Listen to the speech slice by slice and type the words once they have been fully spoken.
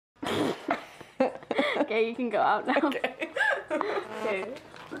Okay, you can go out now. Okay.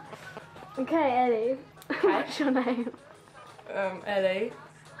 Okay, Ellie. What's your name? Ellie.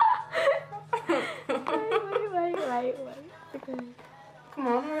 Wait. Okay. Come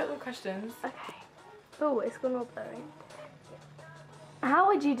on, hurry up with the questions. Okay. Oh, it's gone all blurry. How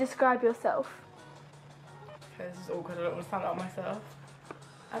would you describe yourself? Okay, this is awkward. I don't want to stand up myself.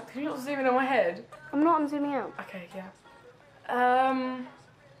 Can you not zoom in on my head? I'm not. I'm zooming out. Okay, yeah.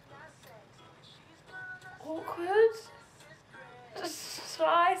 Awkward. Just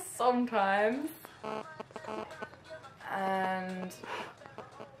shy sometimes. And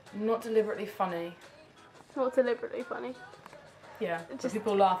not deliberately funny. Not deliberately funny. Yeah, just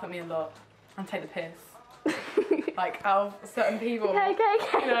people laugh at me a lot and take the piss. Like out of certain people. Okay.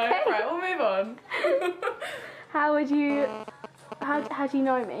 You know, right, we'll move on. How would you? How do you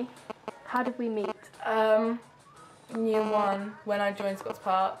know me? How did we meet? Year 1 when I joined Scott's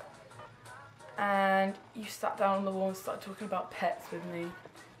Park, and you sat down on the wall and started talking about pets with me.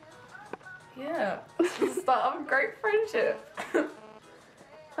 Yeah, it's the start of a great friendship.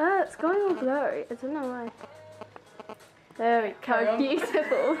 It's going all blurry. I don't know why. There we go.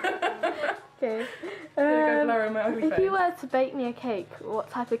 Beautiful. Okay. Go blur in my ugly If face. you were to bake me a cake, what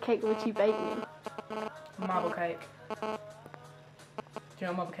type of cake would you bake me? Marble cake. Do you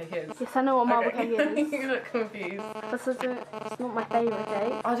know what marble cake is? Yes, I know what marble cake is. You look confused. It's not my favourite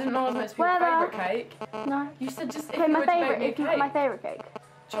cake. I didn't know it was meant to be your favourite cake. No. You said just if Okay, you my were to favourite. bake me a cake. My favourite cake.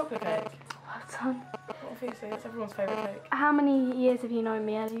 Chocolate cake. Well done. Obviously, it's everyone's favourite cake. How many years have you known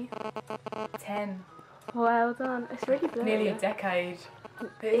me, Ellie? 10. Well done. It's really blurry. Nearly a decade.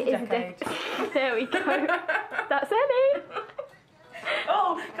 It is a decade. There we go. That's Ellie.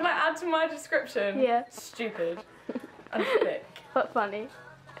 Oh, can I add to my description? Yeah. Stupid. And thick. But funny.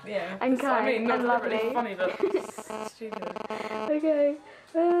 Yeah. And So, I mean, not and deliberately lovely. funny, but stupid. Okay.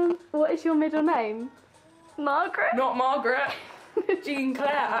 What is your middle name? Margaret? Not Margaret. Jean Claire,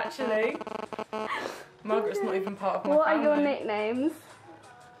 actually. Margaret's not even part of my What family. are your nicknames?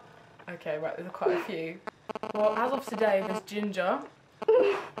 Okay, right, there's quite a few. Well, as of today, there's Ginger,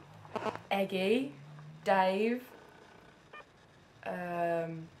 Eggy, Dave,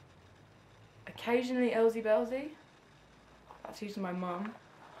 occasionally Elsie Belsie. That's usually my mum.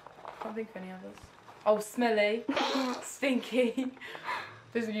 Can't think of any others. Oh, Smelly, Stinky.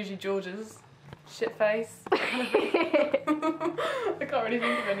 These are usually George's. Shitface. I can't really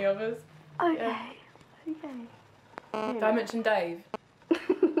think of any others. Okay. Yeah. Okay. Did I mention Dave?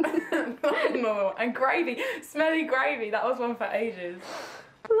 No. And Gravy. Smelly Gravy. That was one for ages.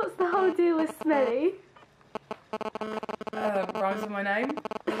 What's the whole deal with Smelly? Rhymes with my name.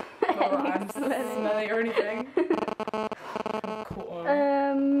 Not that I'm smelly or anything. I'm caught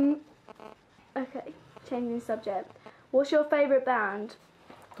on. Okay. Changing subject. What's your favourite band?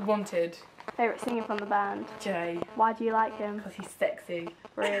 Wanted. Favourite singer from the band? Jay. Why do you like him? Because he's sexy.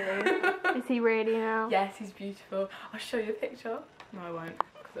 Really? Is he really now? Yes, he's beautiful. I'll show you a picture. No, I won't.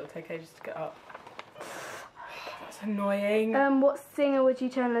 Because it'll take ages to get up. That's annoying. What singer would you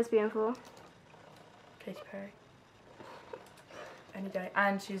turn lesbian for? Katy Perry. Any day.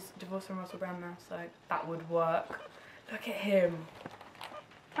 And she's divorced from Russell Brand now, so that would work. Look at him.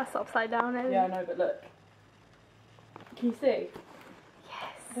 That's upside down, isn't it? Yeah, I know, but look. Can you see?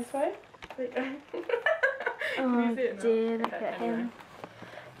 Yes. This way? There you go. Oh Can you see it now? dear, look Okay, at anyway. him.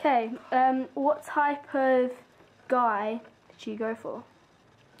 Okay, what type of guy did you go for?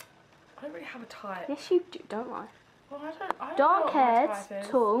 I don't really have a type. Yes, you do, don't lie. Well, I don't Dark know what my haired, type is.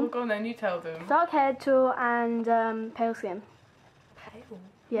 tall. Well, go on then, you tell them. Dark haired, tall, and pale skin. Pale?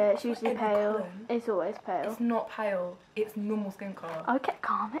 Yeah, it's usually Edward pale. Cullen? It's always pale. It's not pale. It's normal skin colour. Okay,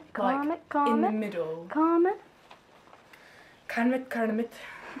 calm it, Like, calm in it. the middle. Calm it. Calm it.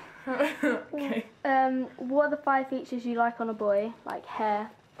 Okay. What are the 5 features you like on a boy? Like hair,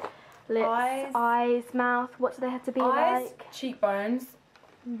 lips, eyes, mouth. What do they have to be Eyes, like? cheekbones.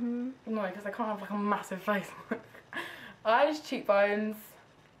 Mhm. No, because I can't have like a massive face. Eyes, cheekbones.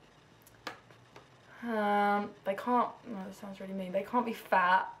 They can't. No, this sounds really mean. They can't be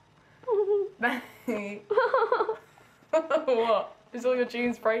fat. What? Is all your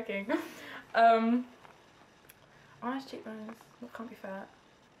genes breaking? Eyes, cheekbones. What can't be fat?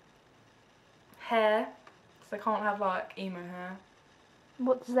 Hair. Because I can't have like emo hair.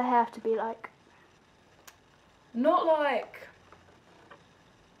 What does the hair have to be like? Not like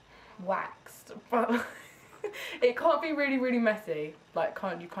waxed, but it can't be really, really messy. Like,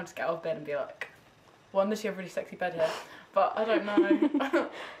 you can't just get out of bed and be like, well, unless you have really sexy bed hair. But I don't know.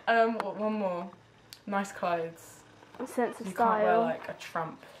 One more. Nice clothes. A sense of You style. can't wear like a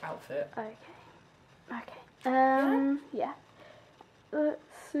tramp outfit. Okay. Okay. Yeah. Let's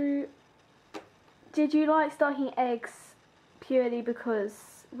see. Did you like starting eggs purely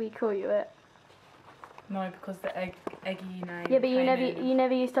because we call you it? No, because the eggy name. Yeah, but came in. you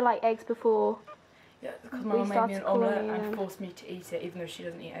never used to like eggs before. Yeah, because my we mum made me started an omelette calling and them. forced me to eat it, even though she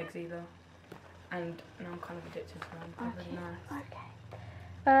doesn't eat eggs either. And now I'm kind of addicted to them. They're really nice.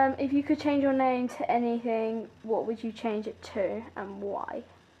 Okay. If you could change your name to anything, what would you change it to and why?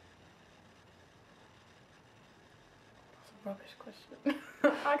 That's a rubbish question.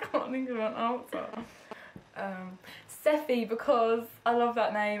 I can't think of an answer. Seffi, because I love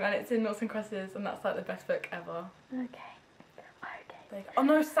that name and it's in Noughts and Crosses and that's like the best book ever. Okay. Oh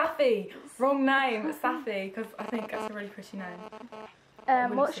no, Safi! Wrong name, Safi, because I think that's a really pretty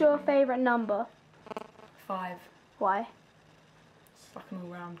name. What's your favourite number? 5. Why? It's like an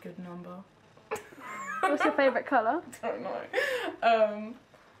all-round good number. What's your favourite colour? I don't know.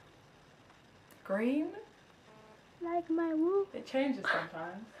 Green? Like my woo. It changes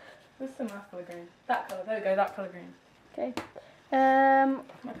sometimes. What's the nice colour green? That colour, there we go, that colour green. Okay. Can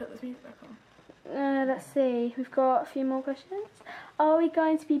I put this music back on? Let's see. We've got a few more questions. Are we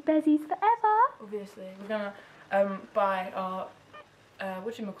going to be bezies forever? Obviously. We're gonna buy our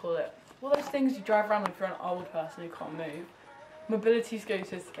whatchamacallit? All those things you drive around with for an old person who can't move. Mobility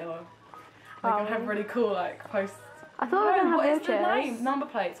scooters together. They're gonna have really cool like posts. I thought we were gonna have what is the wheelchairs. name? Number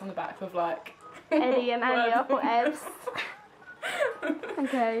plates on the back with like Ellie and Annie up or Evs.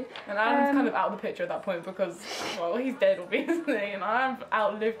 Okay. And Adam's kind of out of the picture at that point because, well, he's dead obviously, and I've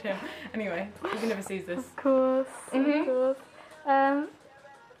outlived him. Anyway, he never sees this. Of course. Of course. And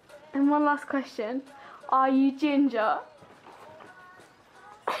one last question: are you ginger?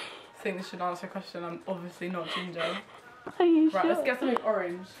 I think this should answer a question. I'm obviously not ginger. Are you Right, sure? let's get something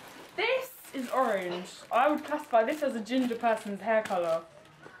orange. This is orange. I would classify this as a ginger person's hair colour.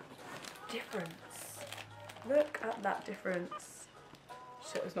 Difference. Look at that difference.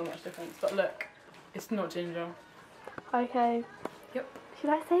 Shit, there's not much difference, but look, it's not ginger. Okay. Yep. Should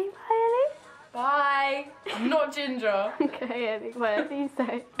I say bye, Bye. I'm not ginger. Ellie? Okay, Ellie. Whatever you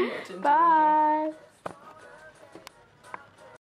say. I'm not ginger. Bye.